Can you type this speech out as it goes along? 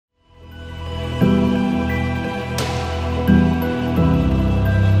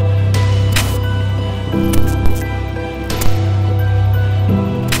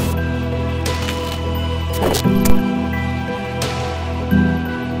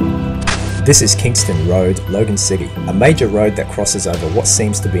This is Kingston Road, Logan City, a major road that crosses over what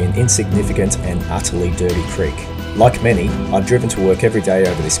seems to be an insignificant and utterly dirty creek. Like many, I've driven to work every day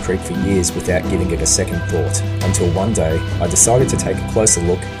over this creek for years without giving it a second thought, until one day I decided to take a closer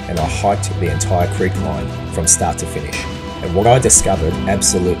look and I hiked the entire creek line from start to finish. And what I discovered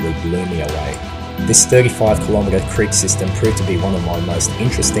absolutely blew me away. This 35-kilometre creek system proved to be one of my most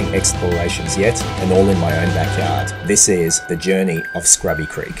interesting explorations yet, and all in my own backyard. This is the journey of Scrubby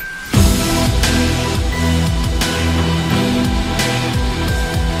Creek.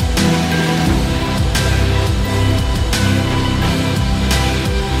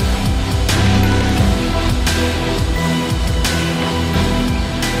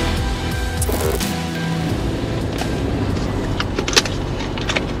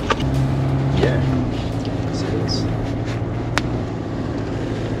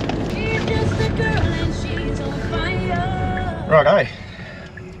 Righto,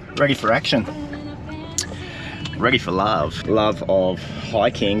 ready for action, ready for love of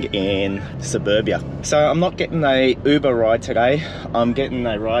hiking in suburbia. So I'm not getting a Uber ride today, I'm getting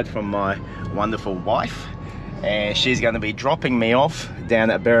a ride from my wonderful wife, and she's going to be dropping me off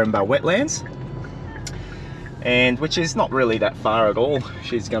down at Berrinba Wetlands, and which is not really that far at all.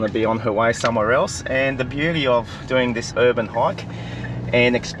 She's going to be on her way somewhere else, and the beauty of doing this urban hike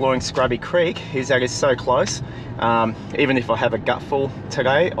and exploring Scrubby Creek is that it's so close. Even if I have a gutful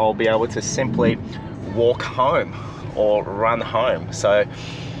today, I'll be able to simply walk home or run home. So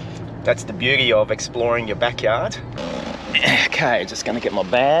that's the beauty of exploring your backyard. Okay, just gonna get my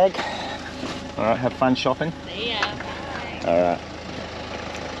bag. All right, have fun shopping. See ya. All right.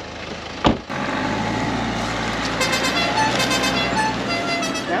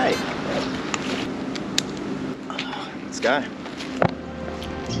 Okay. Let's go.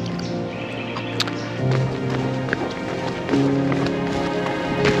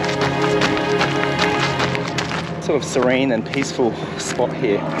 Sort of serene and peaceful spot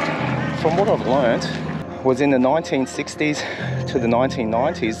here. From what I've learned, was in the 1960s to the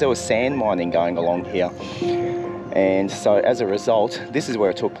 1990s there was sand mining going along here, and so as a result this is where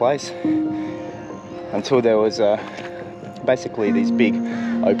it took place until there was basically these big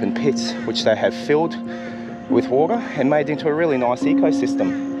open pits which they have filled with water and made into a really nice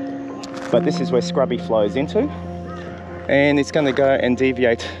ecosystem. But this is where Scrubby flows into, and it's going to go and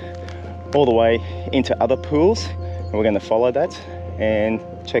deviate all the way into other pools, and we're going to follow that and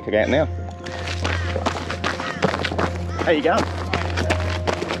check it out now. How you going?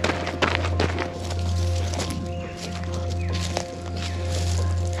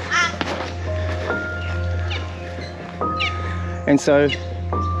 And so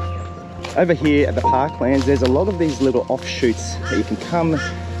over here at the parklands there's a lot of these little offshoots that you can come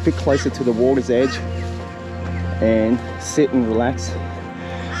a bit closer to the water's edge and sit and relax.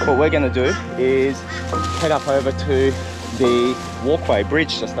 What we're going to do is head up over to the walkway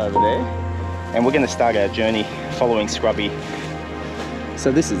bridge just over there, and we're going to start our journey following Scrubby.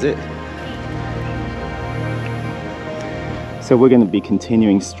 So this is it. So we're going to be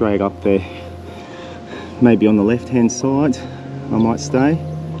continuing straight up there. Maybe on the left hand side I might stay,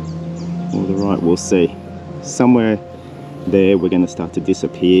 or the right, we'll see. Somewhere there we're going to start to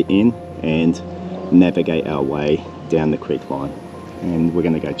disappear in and navigate our way down the creek line, and we're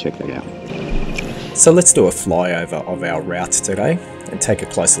going to go check that out. So let's do a flyover of our route today and take a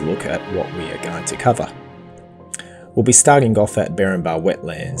closer look at what we are going to cover. We'll be starting off at Berrinba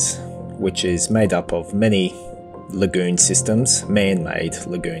Wetlands, which is made up of many lagoon systems, man-made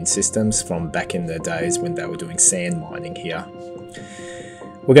lagoon systems from back in the days when they were doing sand mining here.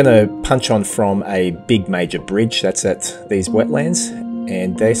 We're going to punch on from a big major bridge that's at these wetlands,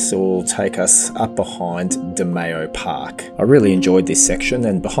 and this will take us up behind Demeio Park. I really enjoyed this section,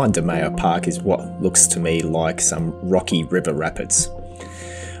 and behind Demeio Park is what looks to me like some rocky river rapids.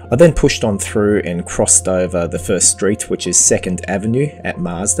 I then pushed on through and crossed over the first street, which is 2nd Avenue at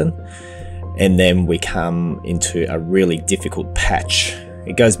Marsden, and then we come into a really difficult patch.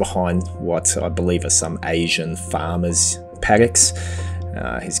 It goes behind what I believe are some Asian farmers' paddocks.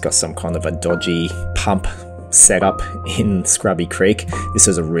 He's got some kind of a dodgy pump set up in Scrubby Creek. This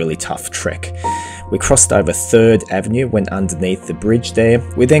is a really tough trek. We crossed over 3rd Avenue, went underneath the bridge there.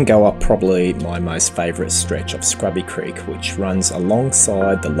 We then go up probably my most favourite stretch of Scrubby Creek, which runs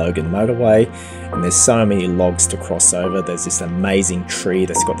alongside the Logan Motorway, and there's so many logs to cross over. There's this amazing tree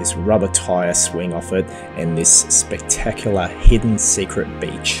that's got this rubber tyre swing off it, and this spectacular hidden secret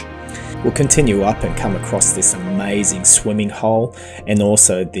beach. We'll continue up and come across this amazing swimming hole, and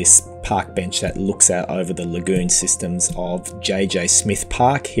also this park bench that looks out over the lagoon systems of JJ Smith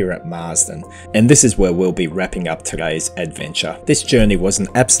Park here at Marsden. And this is where we'll be wrapping up today's adventure. This journey was an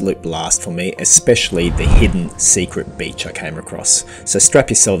absolute blast for me, especially the hidden secret beach I came across. So strap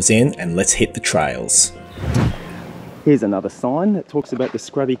yourselves in and let's hit the trails. Here's another sign that talks about the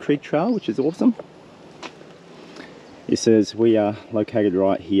Scrubby Creek Trail, which is awesome. It says we are located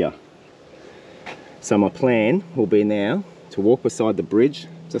right here. So my plan will be now to walk beside the bridge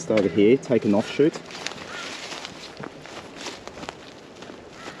just over here, take an offshoot.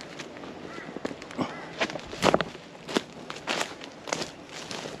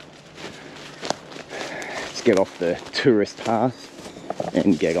 Let's get off the tourist path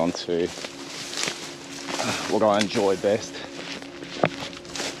and get onto what I enjoy best.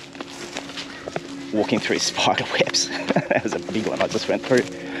 Walking through spider webs. That was a big one I just went through.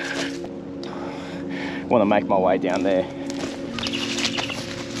 Want to make my way down there.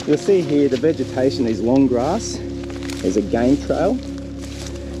 You'll see here the vegetation is long grass. There's a game trail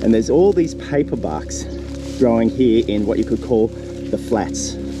and there's all these paperbarks growing here in what you could call the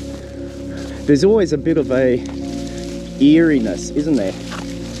flats. There's always a bit of a eeriness, isn't there,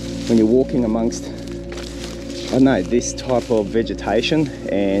 when you're walking amongst, I don't know, this type of vegetation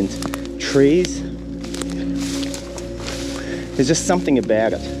and trees. There's just something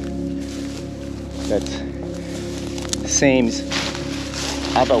about it that seems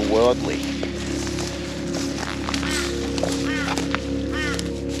otherworldly.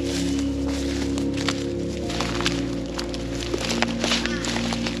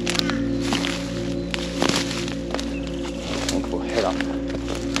 I think we'll head up over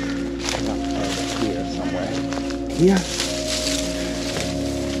here somewhere. Here.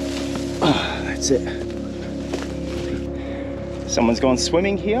 Oh, that's it. Someone's gone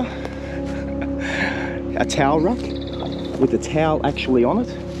swimming here. A towel ruck with the towel actually on it.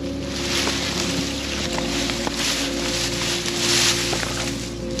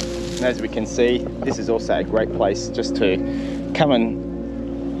 And as we can see, this is also a great place just to come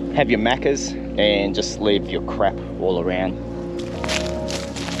and have your macas and just leave your crap all around.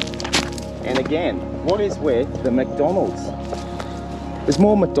 And again, what is with the McDonald's? There's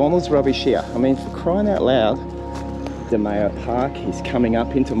more McDonald's rubbish here. I mean, for crying out loud, Demeio Park is coming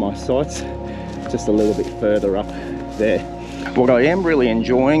up into my sights just a little bit further up there. What I am really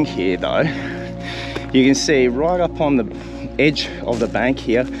enjoying here though, you can see right up on the edge of the bank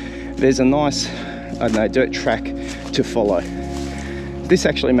here, there's a nice, I don't know, dirt track to follow. This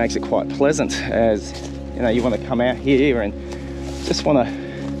actually makes it quite pleasant, as you know, you want to come out here and just want to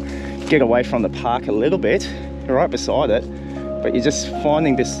get away from the park a little bit. You're right beside it, but you're just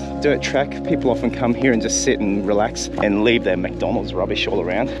finding this dirt track. People often come here and just sit and relax and leave their McDonald's rubbish all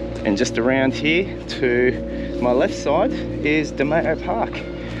around. And just around here to my left side is Demeio Park.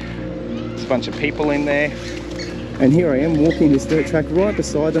 There's a bunch of people in there. And here I am walking this dirt track right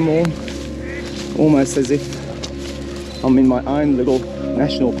beside them all, almost as if I'm in my own little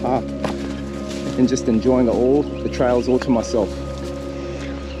national park and just enjoying it all, the trails all to myself.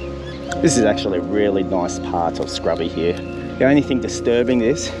 This is actually a really nice part of Scrubby here. The only thing disturbing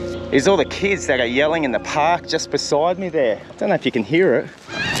this is all the kids that are yelling in the park just beside me there. I don't know if you can hear it.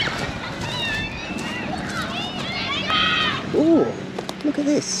 Ooh, look at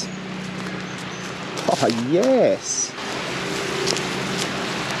this. Oh yes.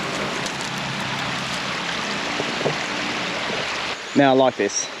 Now I like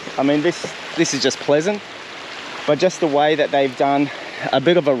this. I mean, this is just pleasant, but just the way that they've done a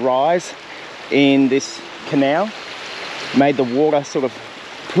bit of a rise in this canal made the water sort of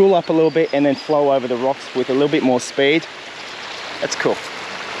pool up a little bit and then flow over the rocks with a little bit more speed. That's cool.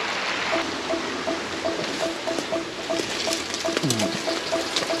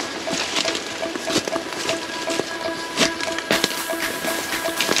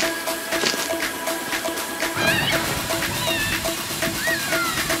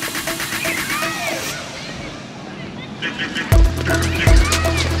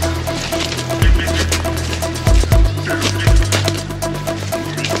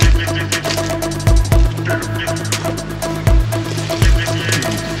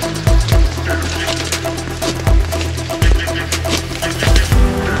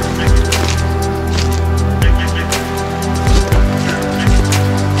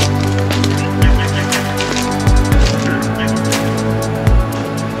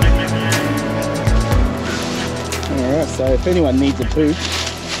 So if anyone needs a boot,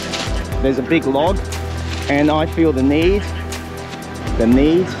 there's a big log, and I feel the need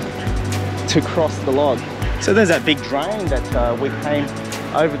to cross the log. So there's that big drain that we came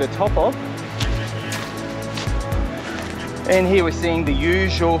over the top of. And here we're seeing the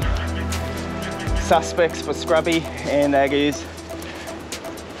usual suspects for Scrubby, and that is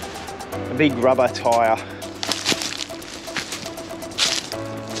a big rubber tyre.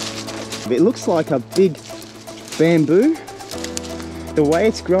 It looks like a big bamboo. The way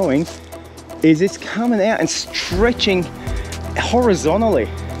it's growing is it's coming out and stretching horizontally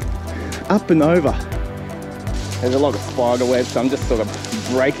up and over. There's a lot of spider webs, so I'm just sort of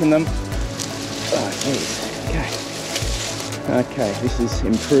breaking them. Oh geez, okay, this is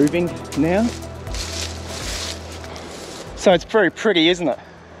improving now. So it's very pretty, isn't it?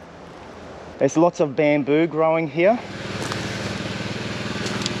 There's lots of bamboo growing here.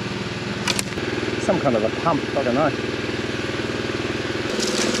 Some kind of a pump, I don't know.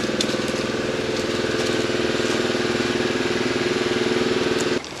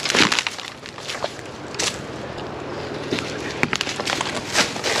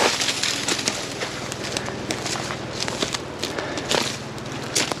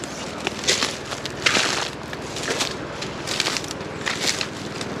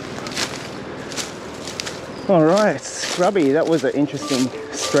 All right, Scrubby, that was an interesting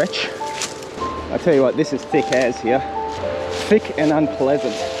stretch. I tell you what, this is thick as here. Thick and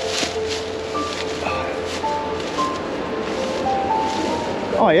unpleasant.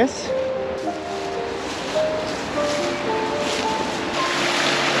 Oh yes.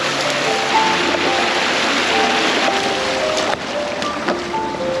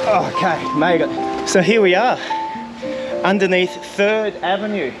 Okay, made it. So here we are, underneath 3rd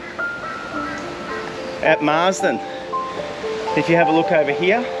Avenue at Marsden. If you have a look over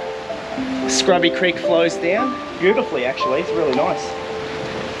here, Scrubby Creek flows down beautifully actually, it's really nice.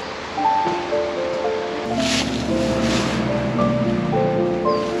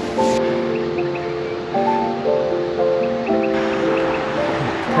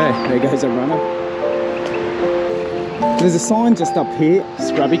 Okay, there goes a runner. There's a sign just up here,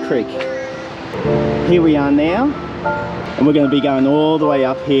 Scrubby Creek. Here we are now, and we're going to be going all the way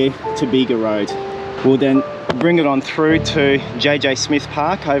up here to Bega Road. We'll then bring it on through to JJ Smith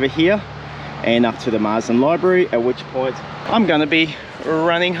Park over here and up to the Marsden Library, at which point I'm going to be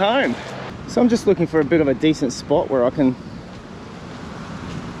running home. So I'm just looking for a bit of a decent spot where I can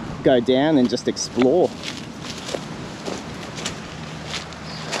go down and just explore.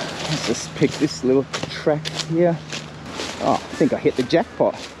 Let's just pick this little track here. Oh, I think I hit the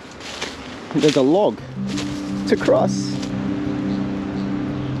jackpot. There's a log to cross.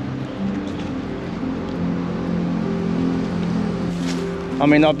 I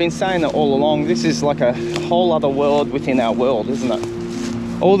mean, I've been saying it all along, this is like a whole other world within our world, isn't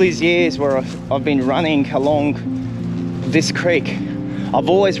it? All these years where I've been running along this creek, I've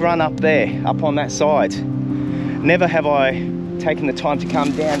always run up there, up on that side. Never have I taken the time to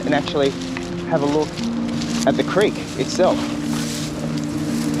come down and actually have a look at the creek itself.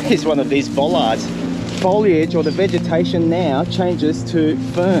 Here's one of these bollards. Foliage, or the vegetation now, changes to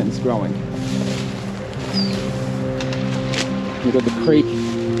ferns growing. We've got the creek.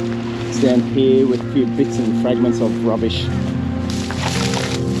 It's down here with a few bits and fragments of rubbish.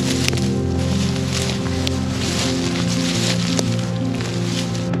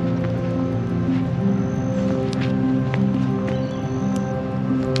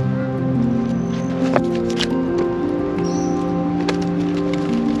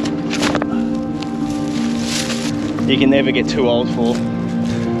 You can never get too old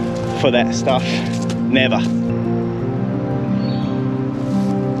for that stuff. Never.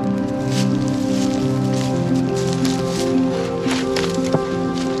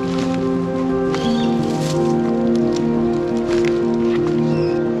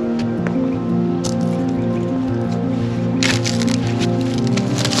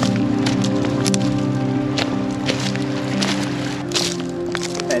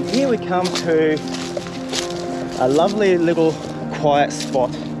 And here we come to a lovely little quiet spot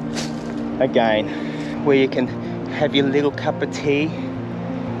again, where you can have your little cup of tea,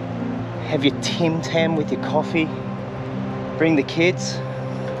 have your Tim Tam with your coffee, bring the kids.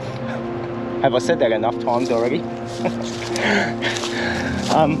 Have I said that enough times already?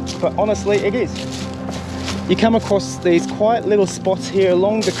 But honestly, it is. You come across these quiet little spots here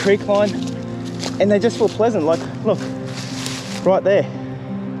along the creek line, and they just feel pleasant. Like, look, right there.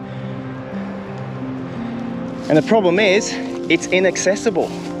 And the problem is, it's inaccessible.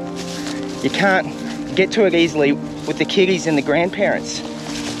 You can't get to it easily with the kiddies and the grandparents.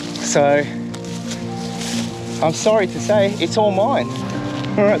 So, I'm sorry to say, it's all mine.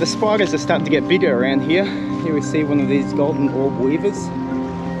 All right, the spiders are starting to get bigger around here. Here we see one of these golden orb weavers.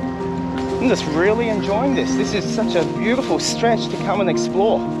 I'm just really enjoying this. This is such a beautiful stretch to come and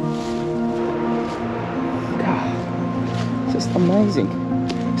explore. God, just amazing.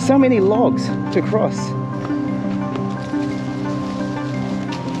 So many logs to cross.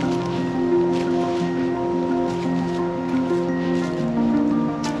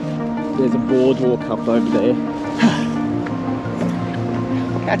 There's a boardwalk up over there.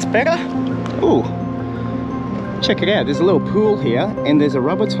 That's better. Ooh, check it out. There's a little pool here, and there's a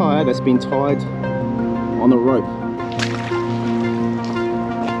rubber tire that's been tied on a rope.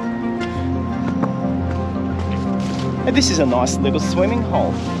 And this is a nice little swimming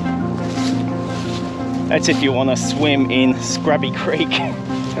hole. That's if you want to swim in Scrubby Creek.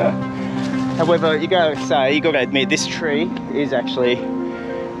 However, you gotta admit, this tree is actually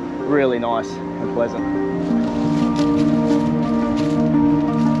really nice and pleasant.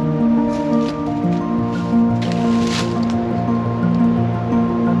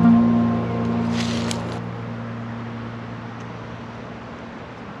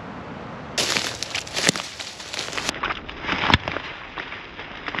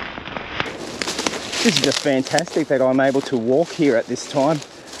 This is just fantastic that I'm able to walk here at this time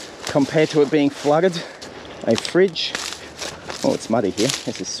compared to it being flooded. A fridge. Oh, it's muddy here.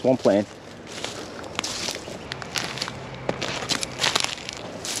 This is swampland.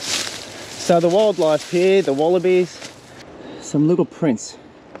 So the wildlife here, the wallabies, some little prints.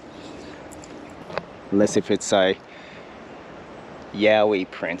 Unless if it's a yowie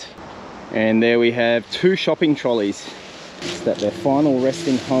print. And there we have 2 shopping trolleys. It's at their final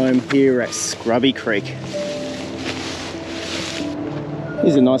resting home here at Scrubby Creek.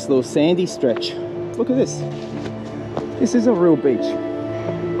 Here's a nice little sandy stretch. Look at this. This is a real beach.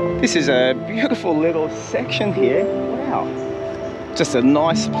 This is a beautiful little section here. Wow. Just a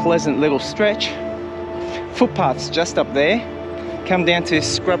nice, pleasant little stretch. Footpath's just up there. Come down to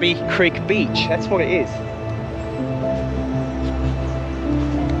Scrubby Creek Beach. That's what it is.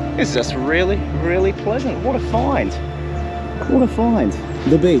 This is just really, really pleasant. What a find. What a find.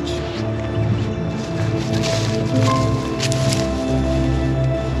 The beach.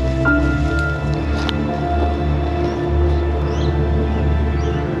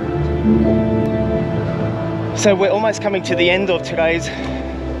 So we're almost coming to the end of today's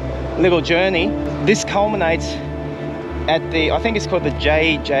little journey. This culminates at the, I think it's called the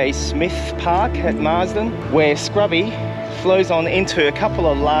J.J. Smith Park at Marsden, where Scrubby flows on into a couple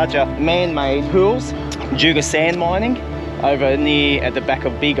of larger man-made pools due to sand mining over near at the back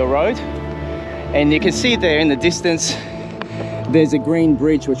of Bega Road. And you can see there in the distance there's a green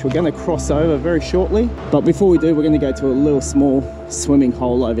bridge which we're going to cross over very shortly. But before we do, we're going to go to a little small swimming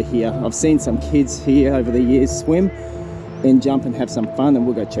hole over here. I've seen some kids here over the years swim and jump and have some fun, and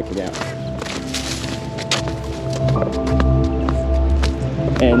we'll go check it out.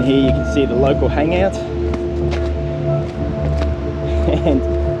 And here you can see the local hangout. And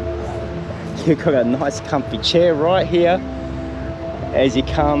you've got a nice comfy chair right here as you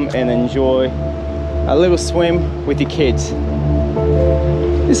come and enjoy a little swim with your kids.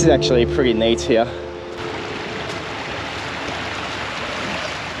 This is actually pretty neat here.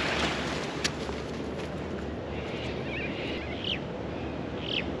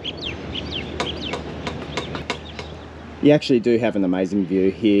 You actually do have an amazing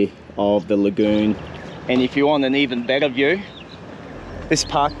view here of the lagoon. And if you want an even better view, this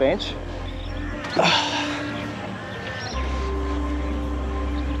park bench.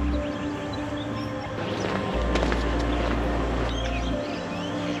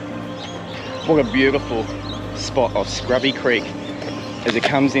 What a beautiful spot of Scrubby Creek as it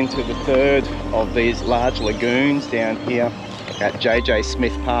comes into the third of these large lagoons down here at J.J.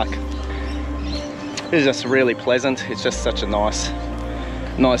 Smith Park. This is just really pleasant. It's just such a nice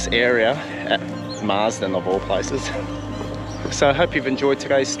area at Marsden of all places. So I hope you've enjoyed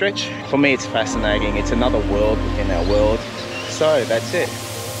today's stretch. For me, it's fascinating. It's another world within our world. So that's it.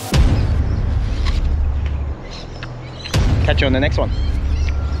 Catch you on the next one.